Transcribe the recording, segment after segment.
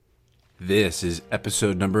This is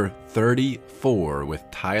episode number 34 with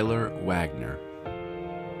Tyler Wagner.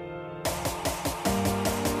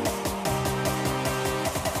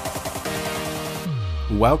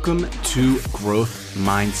 Welcome to Growth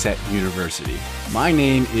Mindset University. My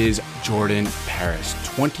name is Jordan Paris,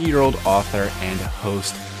 20-year-old author and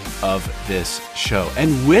host of this show.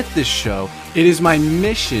 And with this show, it is my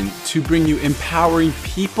mission to bring you empowering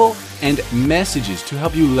people and messages to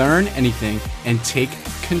help you learn anything and take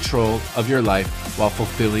control of your life while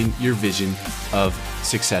fulfilling your vision of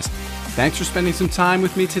success. Thanks for spending some time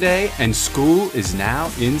with me today, and school is now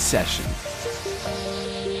in session.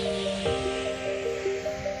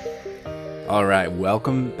 All right,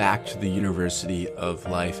 welcome back to the University of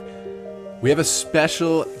Life. We have a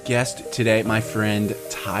special guest today, my friend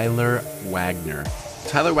Tyler Wagner.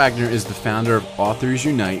 Tyler Wagner is the founder of Authors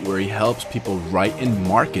Unite, where he helps people write and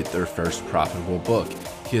market their first profitable book.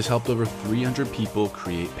 He has helped over 300 people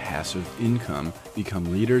create passive income,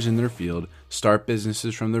 become leaders in their field, start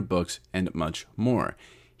businesses from their books, and much more.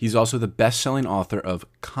 He's also the best-selling author of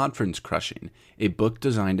Conference Crushing, a book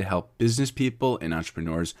designed to help business people and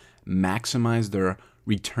entrepreneurs maximize their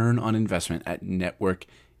return on investment at network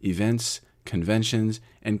events, conventions,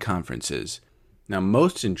 and conferences. Now,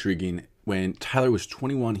 most intriguing, when Tyler was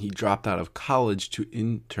 21, he dropped out of college to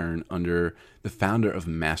intern under the founder of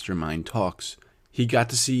Mastermind Talks. He got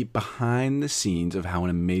to see behind the scenes of how an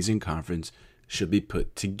amazing conference should be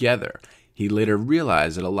put together. He later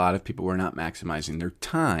realized that a lot of people were not maximizing their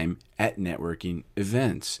time at networking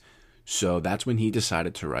events. So that's when he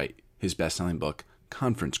decided to write his best-selling book,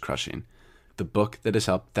 Conference Crushing, the book that has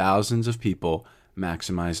helped thousands of people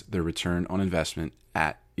maximize their return on investment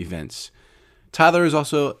at events. Tyler is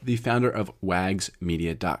also the founder of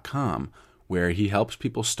wagsmedia.com, where he helps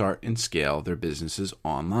people start and scale their businesses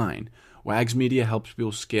online. Wags Media helps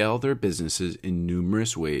people scale their businesses in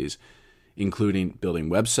numerous ways, including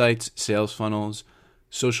building websites, sales funnels,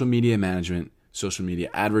 social media management, social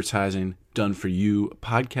media advertising, done-for-you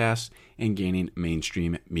podcasts, and gaining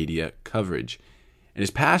mainstream media coverage. And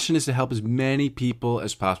his passion is to help as many people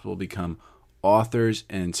as possible become authors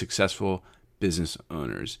and successful business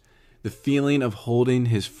owners. The feeling of holding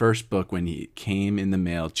his first book when it came in the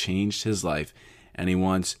mail changed his life, and he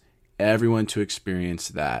wants everyone to experience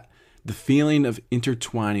that. The feeling of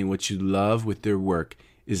intertwining what you love with their work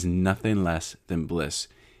is nothing less than bliss.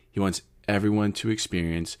 He wants everyone to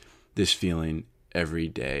experience this feeling every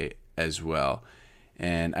day as well.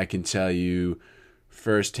 And I can tell you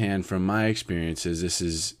firsthand from my experiences, this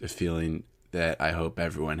is a feeling that I hope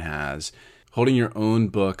everyone has. Holding your own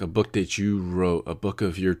book, a book that you wrote, a book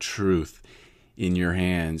of your truth in your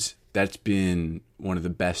hands, that's been one of the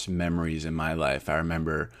best memories in my life. I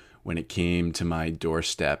remember when it came to my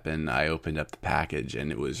doorstep and I opened up the package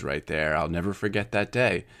and it was right there. I'll never forget that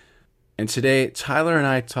day. And today, Tyler and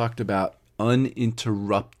I talked about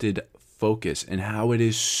uninterrupted focus and how it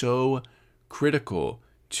is so critical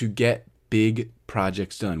to get big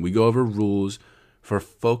projects done. We go over rules for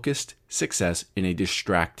focused success in a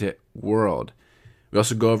distracted world. We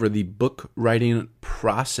also go over the book writing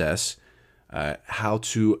process, how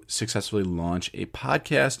to successfully launch a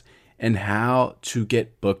podcast, and how to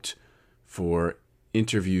get booked for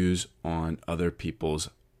interviews on other people's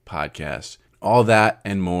podcasts. All that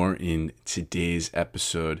and more in today's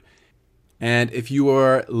episode. And if you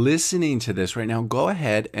are listening to this right now, go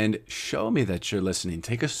ahead and show me that you're listening.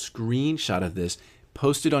 Take a screenshot of this,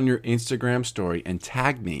 post it on your Instagram story, and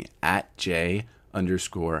tag me at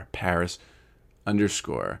J_Paris_.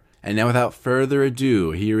 And now without further ado,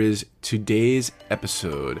 here is today's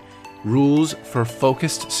episode. Rules for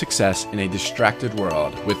Focused Success in a Distracted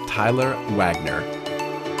World with Tyler Wagner.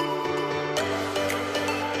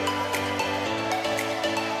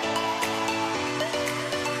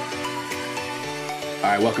 All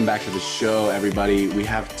right, welcome back to the show, everybody. We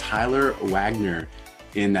have Tyler Wagner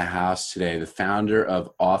in the house today, the founder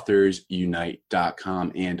of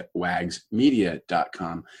AuthorsUnite.com and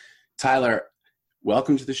wagsmedia.com. Tyler,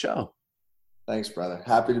 welcome to the show. Thanks, brother.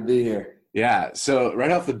 Happy to be here. Yeah. So right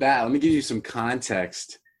off the bat, let me give you some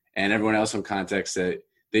context and everyone else some context that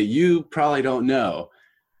you probably don't know.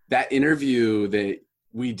 That interview that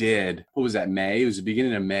we did, what was that, May? It was the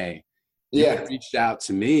beginning of May. Yeah. You reached out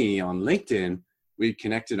to me on LinkedIn. We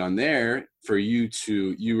connected on there for you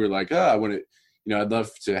were like, I want to, I'd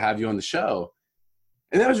love to have you on the show.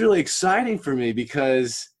 And that was really exciting for me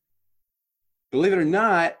because, believe it or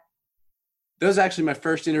not, that was actually my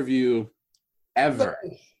first interview ever.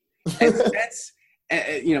 And since,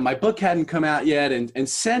 my book hadn't come out yet. And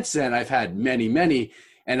since then I've had many.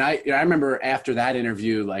 And I remember after that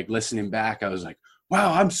interview, like listening back, I was like,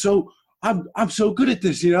 wow, I'm so good at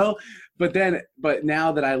this, but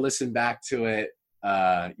now that I listen back to it,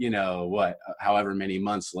 however many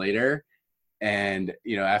months later, and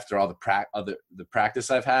after all the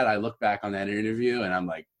practice I've had, I look back on that interview and I'm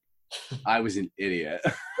like, I was an idiot.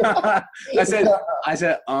 I said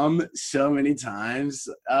so many times.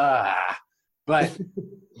 But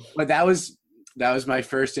that was my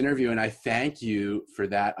first interview, and I thank you for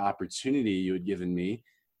that opportunity you had given me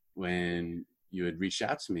when you had reached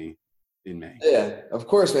out to me in May. Yeah, of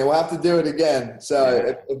course, man. We'll have to do it again.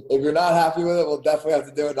 So if you're not happy with it, we'll definitely have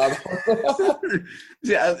to do another one.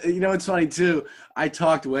 Yeah, it's funny too. I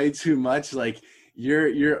talked way too much. Like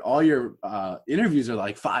all your interviews are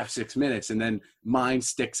like 5-6 minutes, and then mine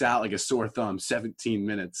sticks out like a sore thumb, 17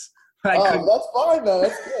 minutes. That's fine though.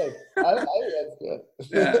 That's good. I think that's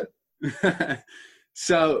good. Yeah.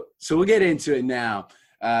 So we'll get into it now.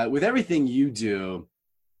 With everything you do,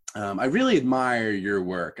 I really admire your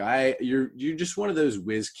work. You're just one of those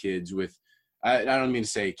whiz kids with, I don't mean to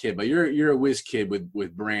say kid, but you're a whiz kid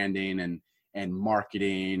with branding and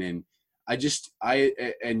marketing. And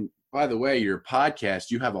and by the way, your podcast,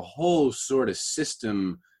 you have a whole sort of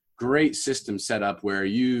great system set up where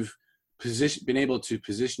you've been able to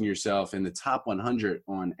position yourself in the top 100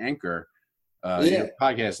 on Anchor. Your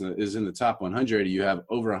podcast is in the top 100. You have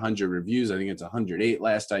over 100 reviews. I think it's 108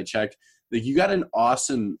 last I checked. Like, you got an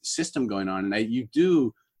awesome system going on, and you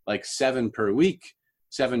do like 7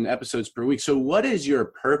 episodes per week. So what is your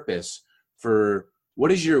purpose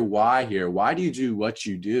what is your why here? Why do you do what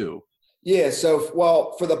you do? Yeah. So,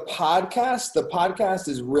 for the podcast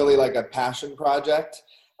is really like a passion project.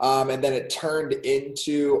 And then it turned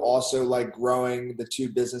into also like growing the 2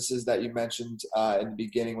 businesses that you mentioned in the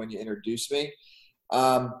beginning when you introduced me.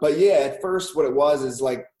 But yeah, at first what it was is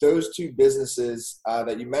like those 2 businesses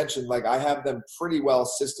that you mentioned, like I have them pretty well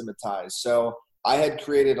systematized. So I had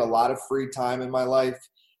created a lot of free time in my life.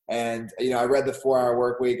 And, I read the 4-Hour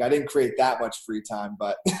Work Week. I didn't create that much free time,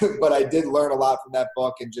 but I did learn a lot from that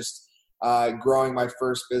book, and just growing my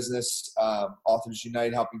first business, Authors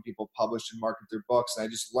Unite, helping people publish and market their books. And I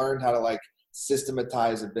just learned how to like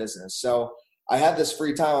systematize a business. So I had this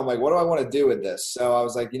free time. I'm like, what do I want to do with this? So I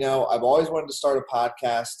was like, I've always wanted to start a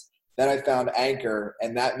podcast. Then I found Anchor,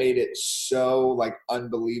 and that made it so like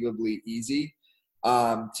unbelievably easy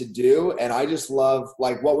to do. And I just love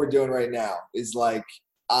like what we're doing right now is like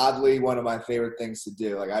oddly one of my favorite things to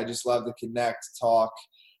do. Like I just love to connect, talk,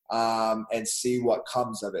 and see what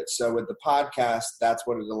comes of it. So with the podcast, that's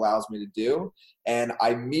what it allows me to do. And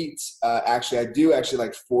I meet, I do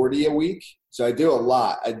like 40 a week. So I do a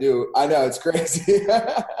lot. I know it's crazy.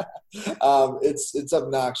 It's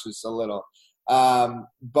obnoxious a little.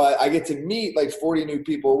 But I get to meet like 40 new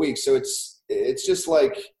people a week. So it's just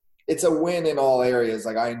like, it's a win in all areas.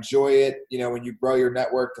 Like I enjoy it. When you grow your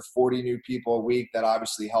network to 40 new people a week, that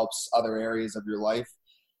obviously helps other areas of your life.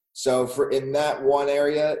 So in that one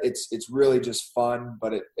area, it's really just fun,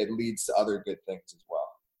 but it leads to other good things as well.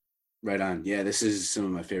 Right on. Yeah, this is some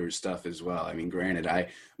of my favorite stuff as well. I mean, granted,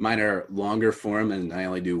 mine are longer form, and I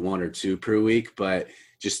only do 1 or 2 per week, but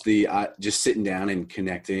just just sitting down and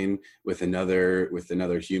connecting with another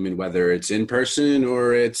human, whether it's in person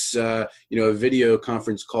or it's a video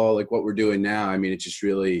conference call like what we're doing now. I mean, it's just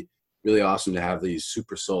really, really awesome to have these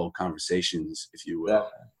super soul conversations, if you will,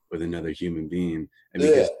 with another human being. And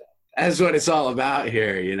because that's what it's all about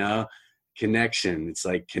here, connection. It's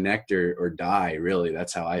like connect or die, really.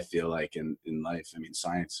 That's how I feel like in life. I mean,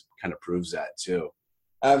 science kind of proves that too.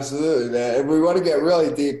 Absolutely, man. And we want to get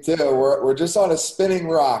really deep too. We're just on a spinning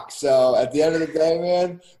rock. So at the end of the day,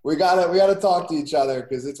 man, we gotta talk to each other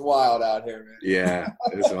because it's wild out here, man. Yeah,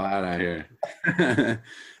 it's wild out here.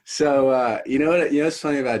 So what's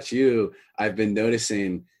funny about you? I've been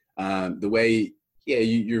noticing the way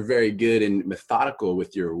you're very good and methodical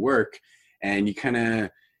with your work, and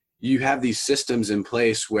you have these systems in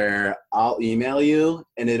place where I'll email you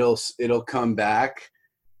and it'll come back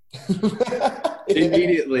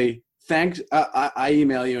immediately. Thanks. I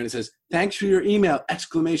email you and it says, thanks for your email, !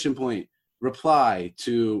 Reply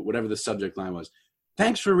to whatever the subject line was.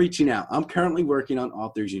 Thanks for reaching out. I'm currently working on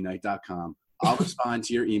authorsunite.com. I'll respond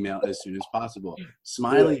to your email as soon as possible.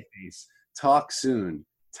 Smiley face. Talk soon,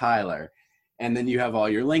 Tyler. And then you have all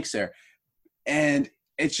your links there. And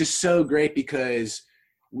it's just so great because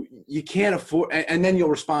you can't afford, and then you'll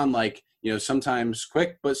respond like, sometimes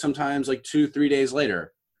quick, but sometimes like 2-3 days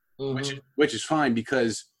later, which is fine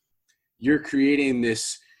because you're creating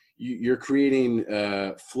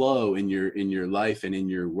flow in your life and in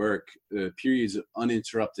your work, periods of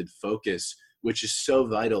uninterrupted focus, which is so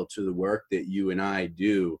vital to the work that you and I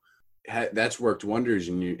do. That's worked wonders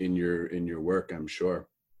in your work, I'm sure.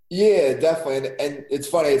 Yeah, definitely. And it's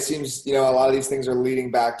funny. It seems, a lot of these things are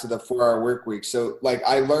leading back to the 4-hour work week. So like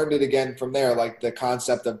I learned it again from there, like the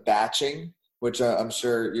concept of batching, which I'm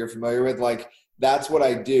sure you're familiar with. Like that's what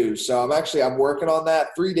I do. So I'm working on that.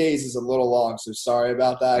 3 days is a little long. So sorry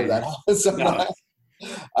about that. That happens No. sometimes.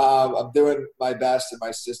 I'm doing my best, and my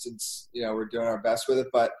assistants, we're doing our best with it.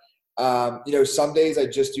 But, some days I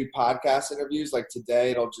just do podcast interviews. Like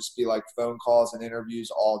today, it'll just be like phone calls and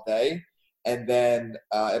interviews all day. And then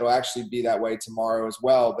it'll actually be that way tomorrow as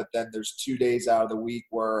well. But then there's 2 days out of the week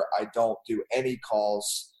where I don't do any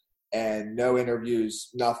calls and no interviews,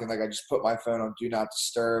 nothing. Like I just put my phone on do not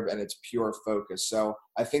disturb and it's pure focus. So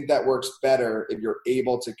I think that works better if you're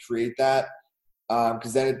able to create that.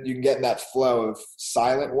 Because then you can get in that flow of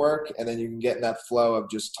silent work, and then you can get in that flow of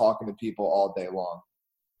just talking to people all day long.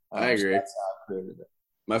 I agree. So that's how I created it.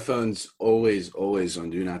 My phone's always on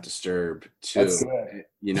do not disturb too. That's it.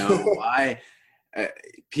 Why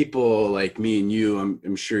people like me and you,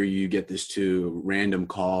 I'm sure you get this too, random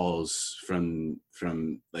calls from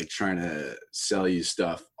like trying to sell you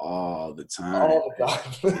stuff all the time. All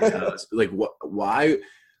the time. Like why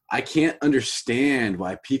I can't understand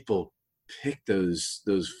why people pick those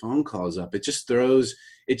phone calls up. It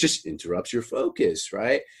just interrupts your focus,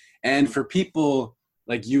 right? And for people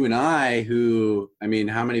like you and I, how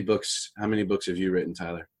many books have you written,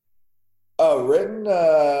 Tyler? Oh, written,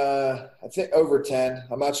 I think over 10.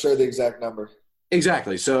 I'm not sure the exact number.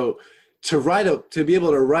 Exactly. So to be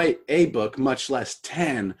able to write a book, much less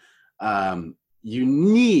 10,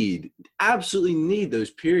 you absolutely need those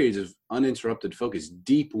periods of uninterrupted focus,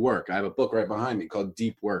 deep work. I have a book right behind me called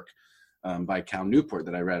Deep Work by Cal Newport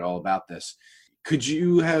that I read all about this. Could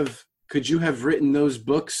you have written those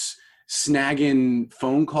books snagging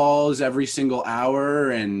phone calls every single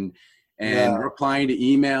hour and replying to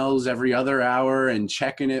emails every other hour and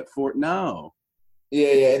checking it for no?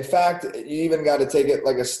 Yeah. In fact, you even got to take it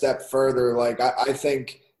like a step further. Like I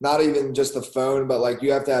think not even just the phone, but like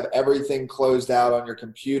you have to have everything closed out on your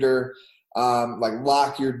computer, like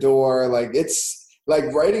lock your door. Like it's like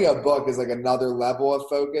writing a book is like another level of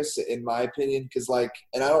focus in my opinion. Cause like,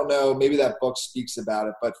 and I don't know, maybe that book speaks about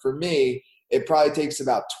it, but for me, it probably takes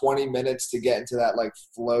about 20 minutes to get into that like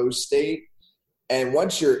flow state. And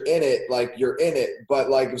once you're in it, like you're in it. But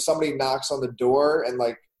like if somebody knocks on the door and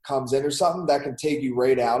like comes in or something, that can take you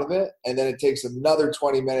right out of it. And then it takes another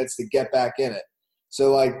 20 minutes to get back in it.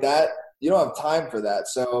 So like that, you don't have time for that.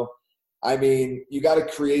 So, I mean, you got to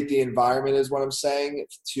create the environment is what I'm saying,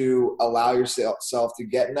 to allow yourself to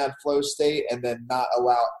get in that flow state and then not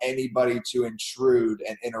allow anybody to intrude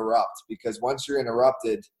and interrupt, because once you're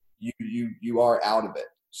interrupted, you are out of it.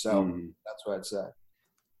 So that's what I'd say.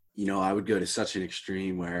 I would go to such an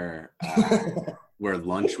extreme where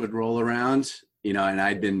lunch would roll around, and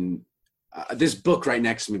I'd been this book right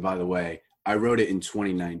next to me, by the way, I wrote it in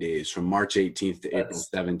 29 days from March 18th to April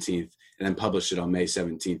 17th and then published it on May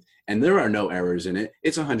 17th. And there are no errors in it.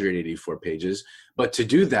 It's 184 pages. But to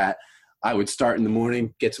do that, I would start in the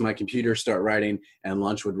morning, get to my computer, start writing, and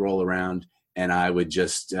lunch would roll around. And I would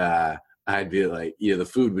just, I'd be like, the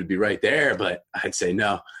food would be right there, but I'd say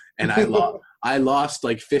no. And I lost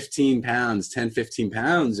like 15 pounds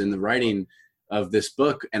in the writing of this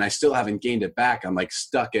book, and I still haven't gained it back. I'm like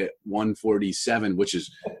stuck at 147, which is,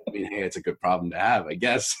 hey, it's a good problem to have, I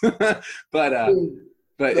guess. but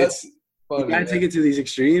it's funny, you gotta take it to these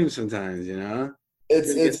extremes sometimes,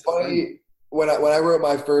 It's funny. When I wrote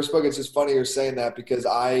my first book, it's just funny you're saying that, because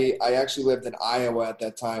I actually lived in Iowa at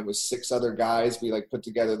that time with 6 other guys. We like put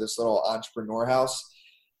together this little entrepreneur house.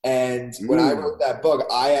 And when I wrote that book,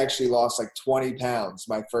 I actually lost like 20 pounds,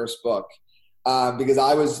 my first book. Because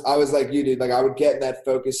I was like you, dude. Like I would get in that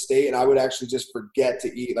focused state and I would actually just forget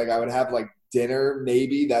to eat. Like I would have like dinner,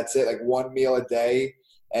 maybe that's it, like one meal a day.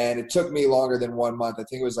 And it took me longer than 1 month. I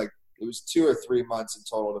think it was 2 or 3 months in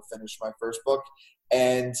total to finish my first book.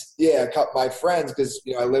 And yeah, my friends, because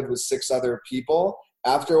I lived with 6 other people.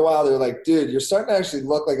 After a while, they're like, dude, you're starting to actually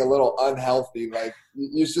look like a little unhealthy. Like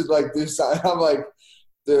you should like do something. I'm like,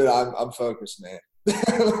 dude, I'm focused, man.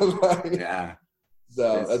 Yeah.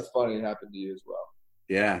 So that's funny. It happened to you as well.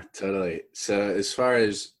 Yeah, totally. So as far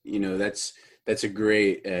as, that's a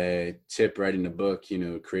great tip, writing a book,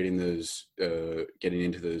 creating those, getting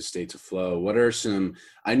into those states of flow. What are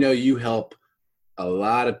I know you help a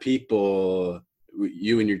lot of people,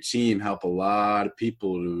 you and your team help a lot of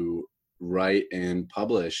people to write and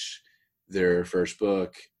publish their first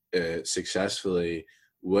book successfully.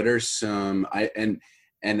 What are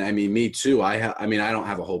and I mean, me too. I don't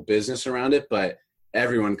have a whole business around it, but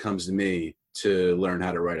everyone comes to me to learn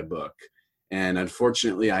how to write a book. And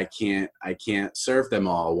unfortunately I can't serve them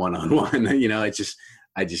all one-on-one. It's just,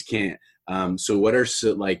 I just can't. So what are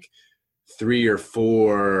like 3 or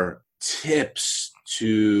 4 tips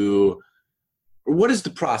what does the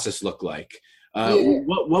process look like?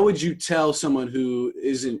 What would you tell someone who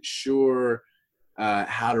isn't sure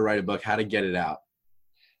how to write a book, how to get it out?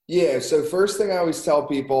 Yeah. So first thing I always tell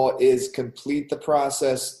people is complete the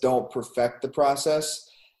process, don't perfect the process.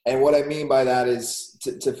 And what I mean by that is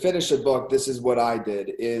to finish a book, this is what I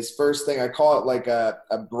did is first thing I call it like a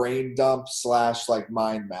brain dump / like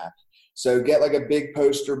mind map. So get like a big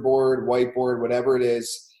poster board, whiteboard, whatever it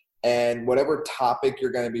is. And whatever topic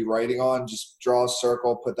you're going to be writing on, just draw a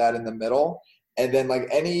circle, put that in the middle. And then like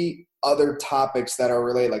any other topics that are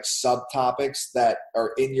related, like subtopics that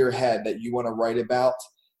are in your head that you want to write about,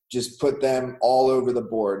 just put them all over the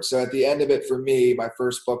board. So at the end of it, for me, my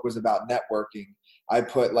first book was about networking. I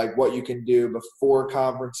put like what you can do before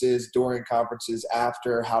conferences, during conferences,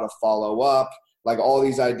 after, how to follow up. Like all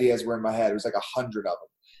these ideas were in my head. It was like 100 of them.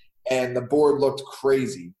 And the board looked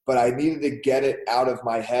crazy, but I needed to get it out of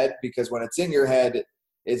my head because when it's in your head,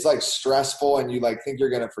 it's like stressful and you like think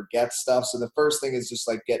you're going to forget stuff. So the first thing is just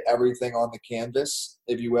like get everything on the canvas,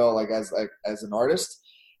 if you will, like as an artist.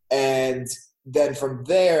 And then from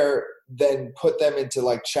there, then put them into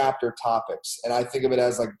like chapter topics. And I think of it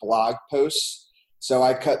as like blog posts. So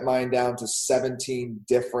I cut mine down to 17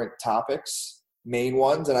 different topics, main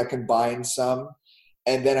ones, and I combined some.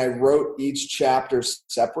 And then I wrote each chapter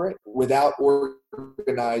separate without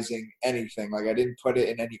organizing anything. Like I didn't put it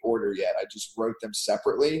in any order yet. I just wrote them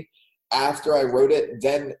separately. After I wrote it,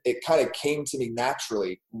 then it kind of came to me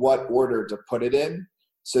naturally what order to put it in.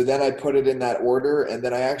 So then I put it in that order. And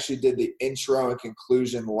then I actually did the intro and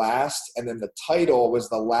conclusion last. And then the title was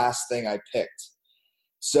the last thing I picked.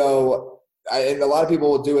 So and a lot of people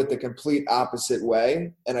will do it the complete opposite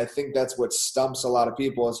way. And I think that's what stumps a lot of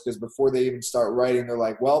people is because before they even start writing, they're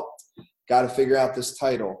like, well, got to figure out this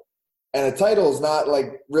title. And a title is not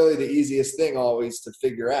like really the easiest thing always to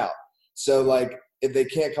figure out. So like if they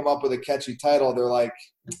can't come up with a catchy title, they're like,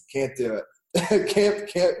 can't do it.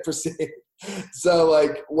 can't proceed. So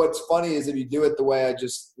like what's funny is if you do it the way I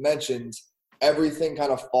just mentioned, everything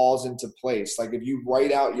kind of falls into place. Like if you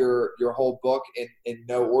write out your whole book in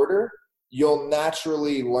no order, you'll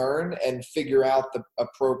naturally learn and figure out the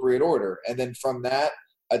appropriate order. And then from that,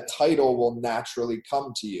 a title will naturally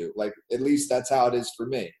come to you. Like, at least that's how it is for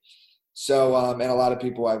me. So, and a lot of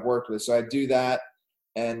people I've worked with. So I do that.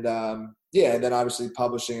 And and then obviously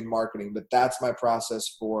publishing and marketing, but that's my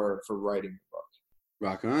process for writing the book.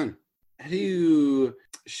 Rock on. How do you,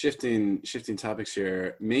 shifting topics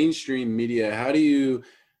here, mainstream media, how do you,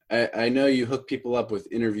 I know you hook people up with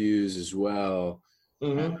interviews as well.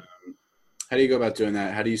 Mm-hmm. How do you go about doing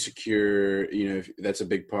that? How do you secure, if that's a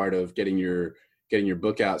big part of getting your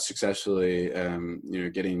book out successfully,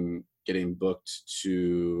 getting booked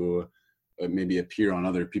to maybe appear on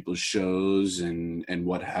other people's shows and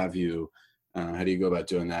what have you. How do you go about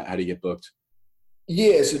doing that? How do you get booked?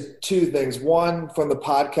 Yeah, so 2 things. One, from the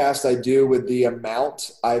podcast I do with the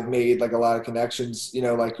amount, I've made like a lot of connections,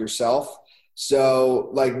 like yourself. So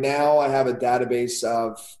like now I have a database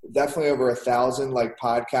of definitely over 1,000 like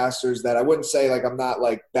podcasters that I wouldn't say like I'm not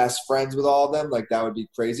like best friends with all of them. Like that would be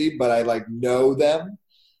crazy, but I like know them.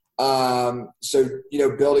 So,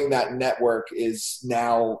 building that network is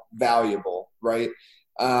now valuable, right?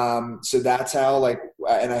 So that's how like,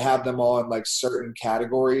 and I have them all in like certain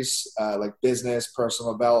categories, like business,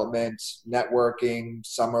 personal development, networking,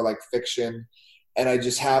 some are like fiction. And I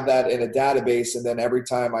just have that in a database. And then every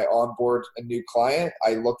time I onboard a new client,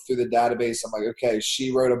 I look through the database. I'm like, okay,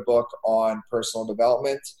 she wrote a book on personal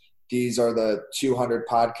development. These are the 200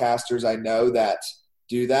 podcasters I know that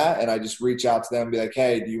do that. And I just reach out to them and be like,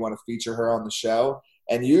 hey, do you want to feature her on the show?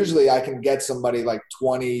 And usually I can get somebody like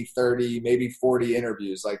 20, 30, maybe 40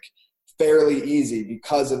 interviews, like fairly easy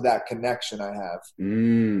because of that connection I have.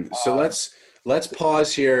 So let's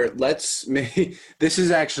pause here. This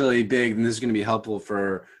is actually big, and this is going to be helpful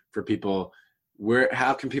for people.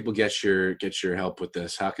 How can people get your help with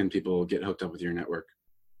this? How can people get hooked up with your network?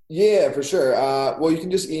 Yeah, for sure. Well, you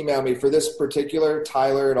can just email me for this particular,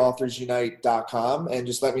 tyler@authorsunite.com, and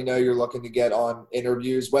just let me know you're looking to get on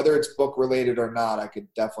interviews, whether it's book related or not. I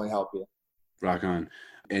could definitely help you. Rock on.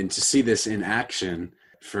 And to see this in action,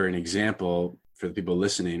 for an example, for the people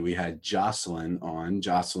listening, we had Jocelyn on.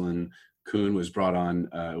 Jocelyn Kuhn was brought on,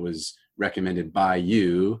 was recommended by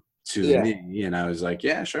you to me. And I was like,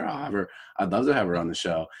 yeah, sure, I'll have her. I'd love to have her on the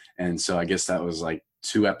show. And so I guess that was like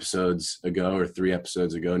 2 episodes ago or 3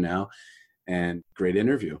 episodes ago now. And great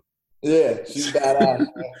interview. Yeah, she's badass.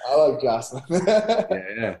 I love Jocelyn.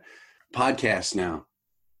 Yeah. Podcast now.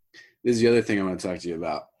 This is the other thing I want to talk to you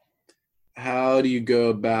about. how do you go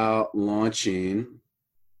about launching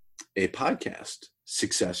a podcast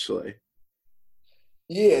successfully?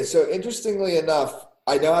 Yeah, so interestingly enough,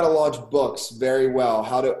 I know how to launch books very well.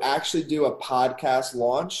 How to actually do a podcast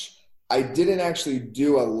launch, I didn't actually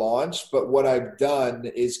do a launch, but what I've done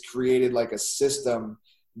is created like a system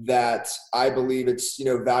that I believe it's,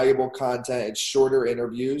 valuable content. It's shorter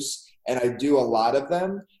interviews, and I do a lot of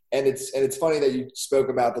them. And it's funny that you spoke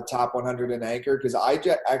about the top 100 in Anchor, because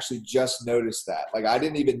actually just noticed that. Like, I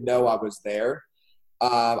didn't even know I was there.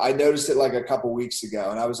 I noticed it like a couple weeks ago,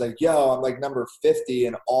 and I was like, yo, I'm like number 50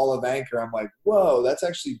 in all of Anchor. I'm like, whoa, that's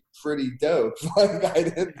actually pretty dope. Like, I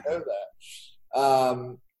didn't know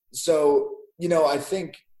that. So, I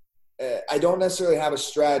think I don't necessarily have a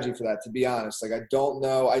strategy for that, to be honest. Like, I don't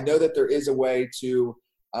know. I know that there is a way to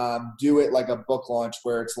do it like a book launch,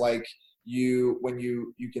 where it's like when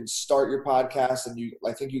you can start your podcast, and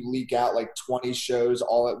I think you leak out like 20 shows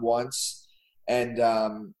all at once. And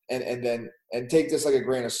take this like a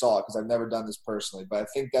grain of salt, because I've never done this personally, but I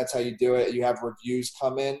think that's how you do it. You have reviews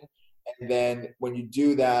come in, and then when you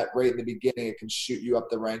do that right in the beginning, it can shoot you up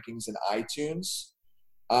the rankings in iTunes.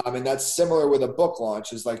 And that's similar with a book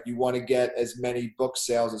launch, is like you want to get as many book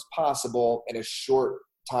sales as possible in a short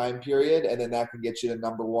time period, and then that can get you to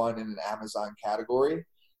number one in an Amazon category.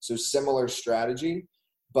 So similar strategy.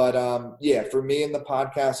 But yeah, for me in the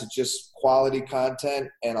podcast, it's just quality content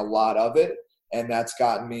and a lot of it. And that's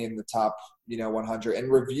gotten me in the top, 100. And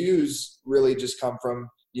reviews really just come from,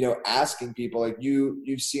 asking people. Like,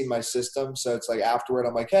 you've seen my system. So it's like afterward,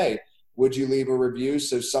 I'm like, hey, would you leave a review?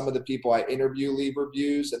 So some of the people I interview leave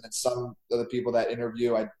reviews, and then some of the people that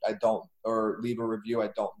interview I don't, or leave a review, I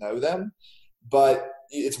don't know them. But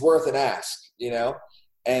it's worth an ask,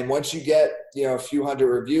 And once you get, a few hundred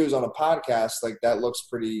reviews on a podcast, like that looks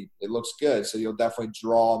it looks good. So you'll definitely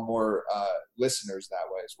draw more listeners that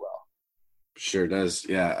way as well. Sure does.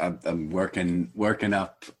 Yeah, I'm working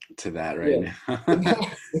up to that right now.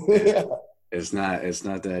 Yeah. It's not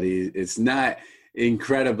that easy. It's not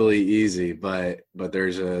incredibly easy, but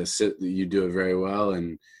you do it very well,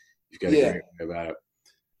 and you've got a great way about it.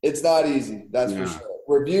 It's not easy. That's for sure.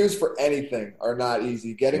 Reviews for anything are not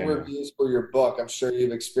easy. Getting reviews for your book, I'm sure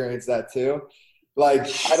you've experienced that too. Like,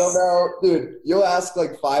 I don't know, dude, you'll ask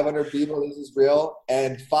like 500 people, this is real,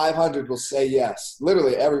 and 500 will say yes.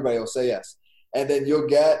 Literally everybody will say yes. And then you'll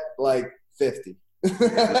get like 50. And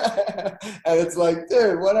it's like,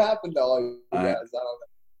 dude, what happened to all you guys?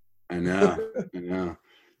 I know.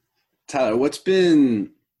 Tyler, what's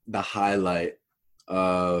been the highlight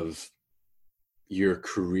of your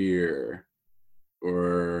career,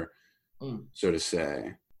 or so to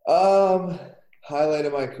say? Highlight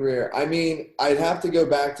of my career. I mean, I'd have to go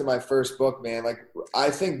back to my first book, man. Like, I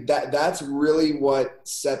think that's really what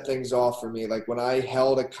set things off for me. Like, when I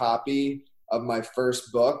held a copy of my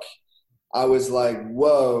first book, I was like,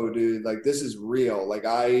 whoa, dude, like, this is real. Like,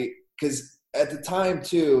 because at the time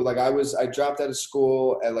too, like, I dropped out of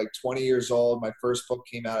school at like 20 years old. My first book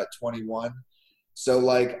came out at 21. So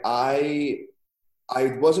like, I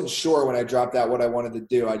wasn't sure when I dropped out what I wanted to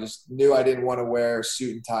do. I just knew I didn't want to wear a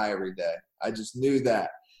suit and tie every day. I just knew that.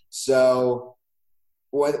 So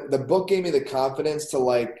when the book gave me the confidence to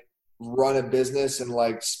like run a business and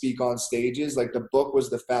like speak on stages, like the book was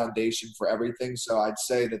the foundation for everything. So I'd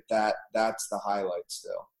say that's the highlight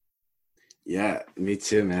still. Yeah, me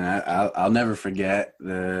too, man. I'll never forget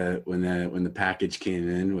when the package came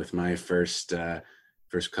in with my first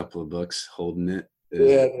couple of books, holding it.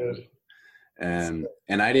 Yeah, dude. And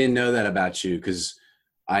I didn't know that about you, because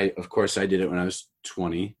of course I did it when I was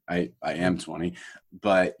 20. I am 20,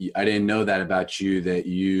 but I didn't know that about you, that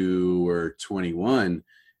you were 21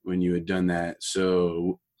 when you had done that.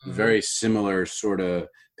 So very similar sort of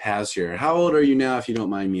paths here. How old are you now, if you don't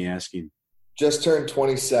mind me asking? Just turned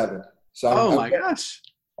 27. So my gosh.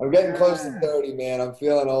 I'm getting close to 30, man. I'm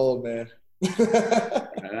feeling old, man.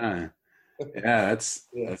 Yeah, that's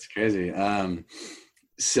crazy.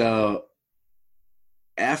 So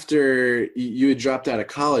after you had dropped out of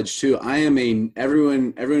college too,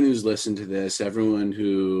 everyone who's listened to this, everyone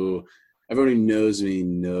who knows me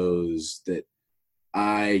knows that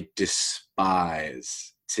I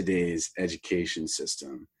despise today's education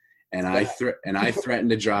system, and I threaten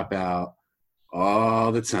to drop out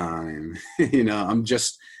all the time.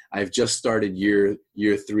 I've just started year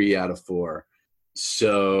 3 out of 4.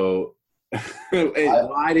 So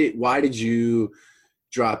why did you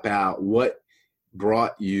drop out? What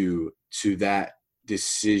brought you to that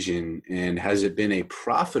decision, and has it been a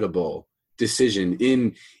profitable decision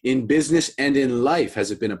in business and in life?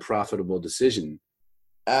 Has it been a profitable decision?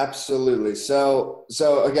 Absolutely. So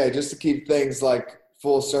okay, just to keep things like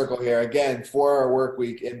full circle here. Again, 4-hour work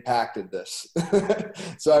week impacted this.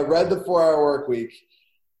 So I read the 4-hour work week,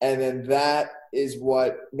 and then that is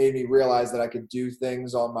what made me realize that I could do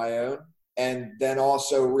things on my own. And then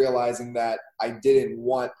also realizing that I didn't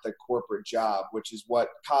want the corporate job, which is what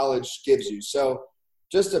college gives you. So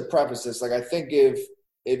just to preface this, like, I think if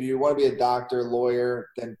you want to be a doctor, lawyer,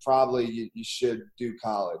 then probably you should do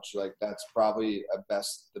college. Like, that's probably the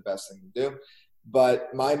best thing to do.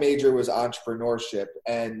 But my major was entrepreneurship.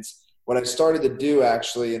 And what I started to do,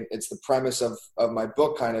 actually, and it's the premise of my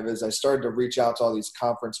book kind of, is I started to reach out to all these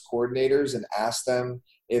conference coordinators and ask them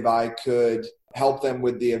if I could help them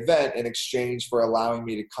with the event in exchange for allowing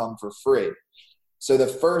me to come for free. So the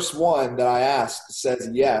first one that I asked says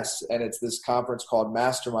yes, and it's this conference called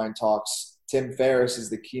Mastermind Talks. Tim Ferriss is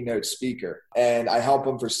the keynote speaker, and I help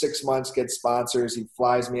him for 6 months get sponsors. He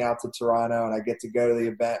flies me out to Toronto, and I get to go to the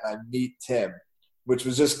event, and I meet Tim, which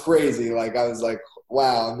was just crazy. Like, I was like,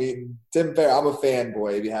 wow, I'm meeting Tim Ferriss. I'm a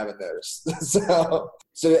fanboy, if you haven't noticed. So,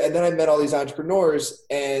 and then I met all these entrepreneurs,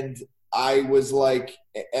 and I was like,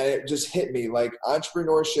 and it just hit me, like,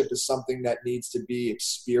 entrepreneurship is something that needs to be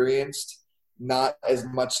experienced, not as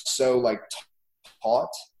much so like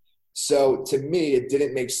taught. So to me, it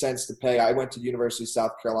didn't make sense to pay. I went to University of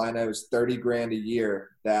South Carolina. It was $30,000 a year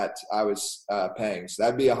that I was paying. So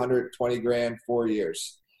that'd be $120,000, 4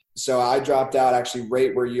 years. So I dropped out actually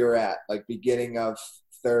right where you're at, like beginning of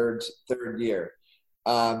third year.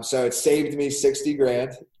 So it saved me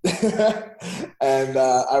 $60,000, and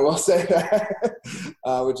I will say that,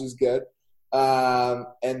 which is good.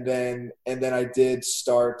 And then I did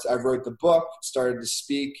start. I wrote the book, started to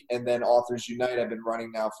speak, and then Authors Unite I've been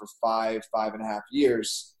running now for 5.5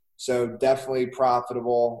 years. So definitely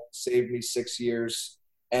profitable. Saved me 6 years.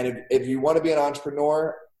 And if you want to be an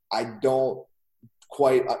entrepreneur, I don't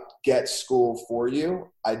quite get school for you.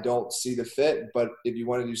 I don't see the fit, but if you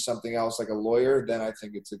want to do something else like a lawyer, then I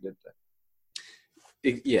think it's a good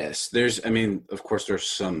thing. Yes, of course there's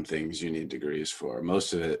some things you need degrees for.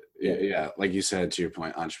 Most of it, yeah, like you said, to your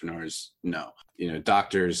point, entrepreneurs, no.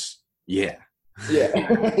 Doctors, yeah.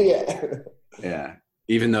 Yeah. Yeah.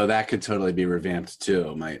 Even though that could totally be revamped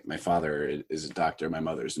too. My father is a doctor, my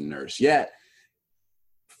mother's a nurse. Yet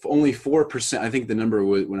only 4%, I think the number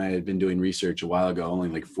was, when I had been doing research a while ago, only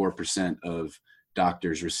like 4% of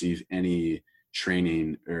doctors receive any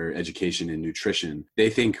training or education in nutrition. They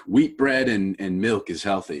think wheat bread and milk is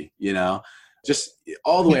healthy, just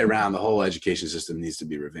all the way around. The whole education system needs to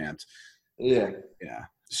be revamped. Yeah.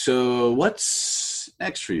 So what's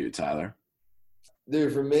next for you, Tyler?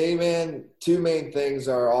 Dude, for me, man, two main things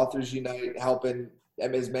are Authors Unite, helping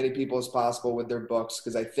as many people as possible with their books.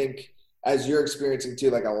 Cause I think, as you're experiencing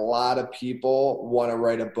too, like, a lot of people want to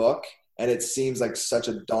write a book, and it seems like such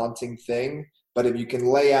a daunting thing. But if you can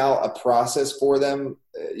lay out a process for them,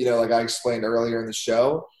 like I explained earlier in the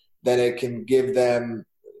show, then it can give them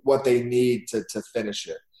what they need to finish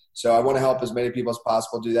it. So I want to help as many people as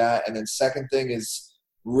possible do that. And then second thing is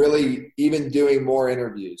really even doing more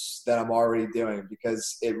interviews than I'm already doing,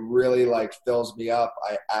 because it really like fills me up.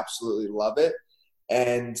 I absolutely love it.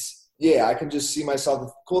 And yeah, I can just see myself.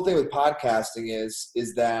 The cool thing with podcasting is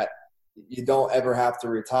that you don't ever have to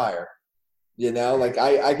retire. Like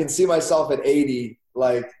I can see myself at 80,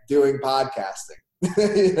 like doing podcasting,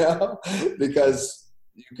 because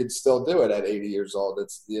you could still do it at 80 years old.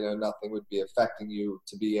 It's, nothing would be affecting you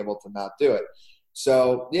to be able to not do it.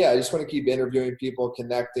 So yeah, I just want to keep interviewing people,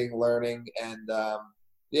 connecting, learning. And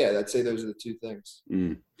I'd say those are the two things.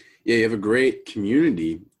 Yeah, you have a great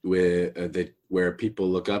community where people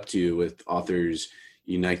look up to you with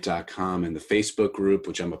AuthorsUnite.com and the Facebook group,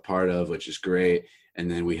 which I'm a part of, which is great. And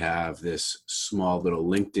then we have this small little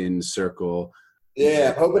LinkedIn circle.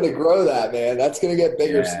 Yeah, I'm hoping to grow that, man. That's going to get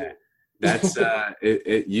bigger soon. That's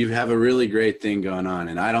you have a really great thing going on.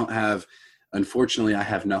 And unfortunately, I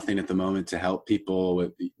have nothing at the moment to help people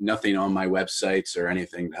with, nothing on my websites or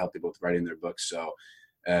anything to help people with writing their books. So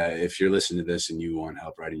if you're listening to this and you want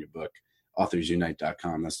help writing your book,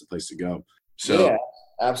 AuthorsUnite.com, that's the place to go. So yeah,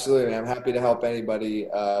 absolutely. I'm happy to help anybody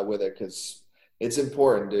with it, because it's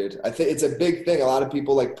important, dude. I think it's a big thing. A lot of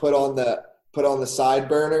people like put on the side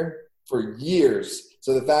burner for years.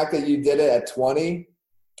 So the fact that you did it at 20,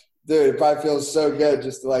 dude, it probably feels so good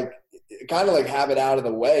just to like kind of like have it out of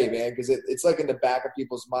the way, man. Because it's like in the back of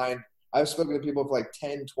people's mind. I've spoken to people for like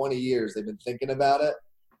 10, 20 years. They've been thinking about it,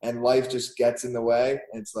 and life just gets in the way.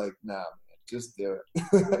 And it's like, nah, man, just do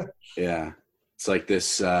it. Yeah, it's like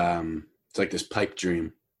this pipe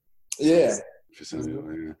dream. Yeah. For some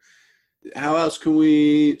people, yeah. How else can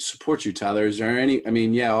we support you, Tyler? Is there any,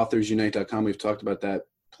 AuthorsUnite.com, we've talked about that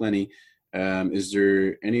plenty. Is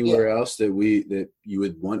there anywhere else that you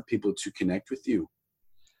would want people to connect with you?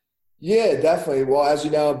 Yeah, definitely. Well, as you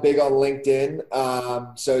know, I'm big on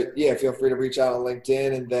LinkedIn. So yeah, feel free to reach out on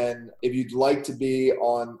LinkedIn. And then if you'd like to be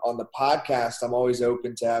on the podcast, I'm always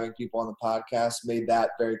open to having people on the podcast. Made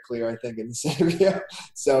that very clear, I think, in this interview.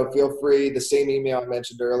 So feel free. The same email I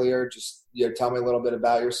mentioned earlier. Just tell me a little bit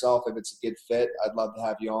about yourself. If it's a good fit, I'd love to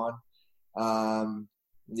have you on.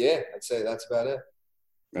 Yeah, I'd say that's about it.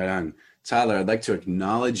 Right on. Tyler, I'd like to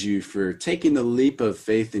acknowledge you for taking the leap of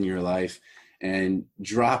faith in your life and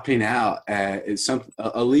dropping out. It's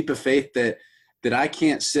a leap of faith that I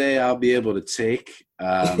can't say I'll be able to take.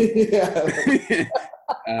 I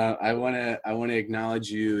want to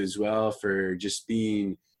acknowledge you as well for just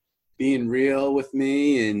being real with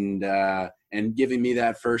me and giving me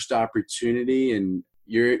that first opportunity. And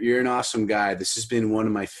you're an awesome guy. This has been one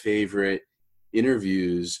of my favorite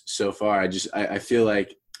interviews so far. I feel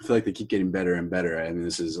like they keep getting better and better. I mean,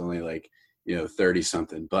 this is only 30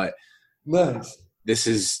 something, but nice. This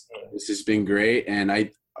has been great.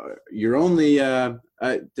 And you're only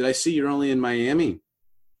did I see you're only in Miami?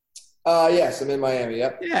 Yes, I'm in Miami.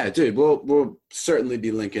 Yep. Yeah, dude. We'll certainly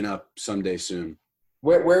be linking up someday soon.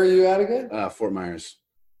 Where are you at again? Fort Myers.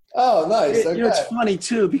 Oh, nice. Okay. It's funny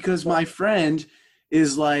too because my friend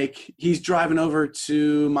is he's driving over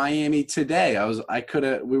to Miami today.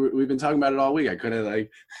 We've been talking about it all week. I could have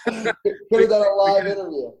could have done a live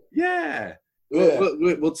interview. Yeah.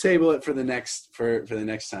 We'll table it for the next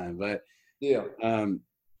time. But yeah.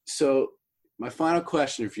 So my final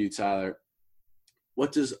question for you, Tyler,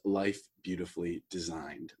 what does life beautifully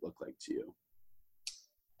designed look like to you?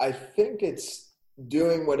 I think it's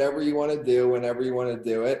doing whatever you want to do whenever you want to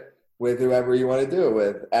do it with whoever you want to do it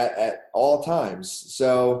with at all times.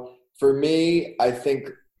 So for me, I think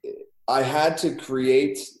I had to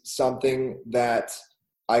create something that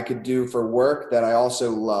I could do for work that I also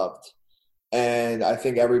loved. And I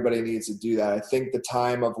think everybody needs to do that. I think the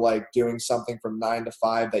time of doing something from 9 to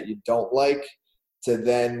 5 that you don't like to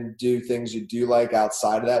then do things you do like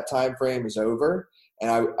outside of that time frame is over. And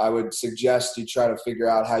I would suggest you try to figure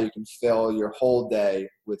out how you can fill your whole day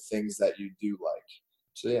with things that you do like.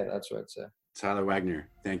 So yeah, that's what I'd say. Tyler Wagner,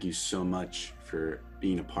 thank you so much for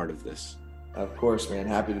being a part of this. Of course, man.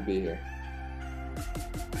 Happy to be here.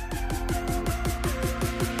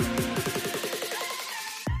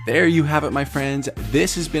 There you have it, my friends.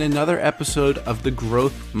 This has been another episode of the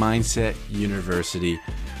Growth Mindset University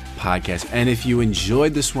podcast. And if you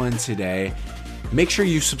enjoyed this one today, make sure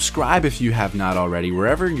you subscribe if you have not already,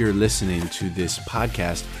 wherever you're listening to this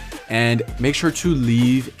podcast. And make sure to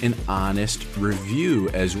leave an honest review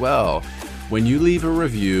as well. When you leave a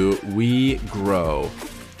review, we grow.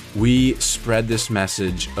 We spread this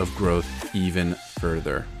message of growth even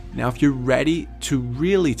further. Now, if you're ready to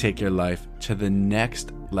really take your life to the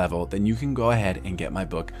next level, then you can go ahead and get my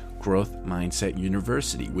book, Growth Mindset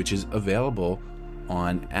University, which is available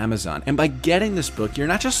on Amazon. And by getting this book, you're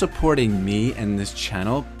not just supporting me and this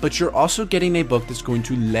channel, but you're also getting a book that's going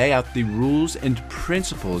to lay out the rules and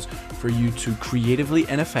principles for you to creatively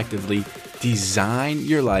and effectively design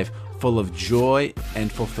your life full of joy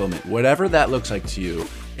and fulfillment. Whatever that looks like to you,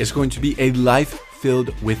 it's going to be a life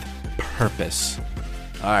filled with purpose.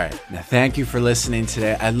 All right. Now, thank you for listening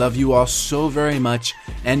today. I love you all so very much.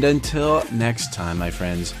 And until next time, my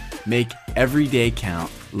friends, make every day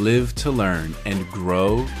count, live to learn, and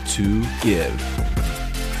grow to give.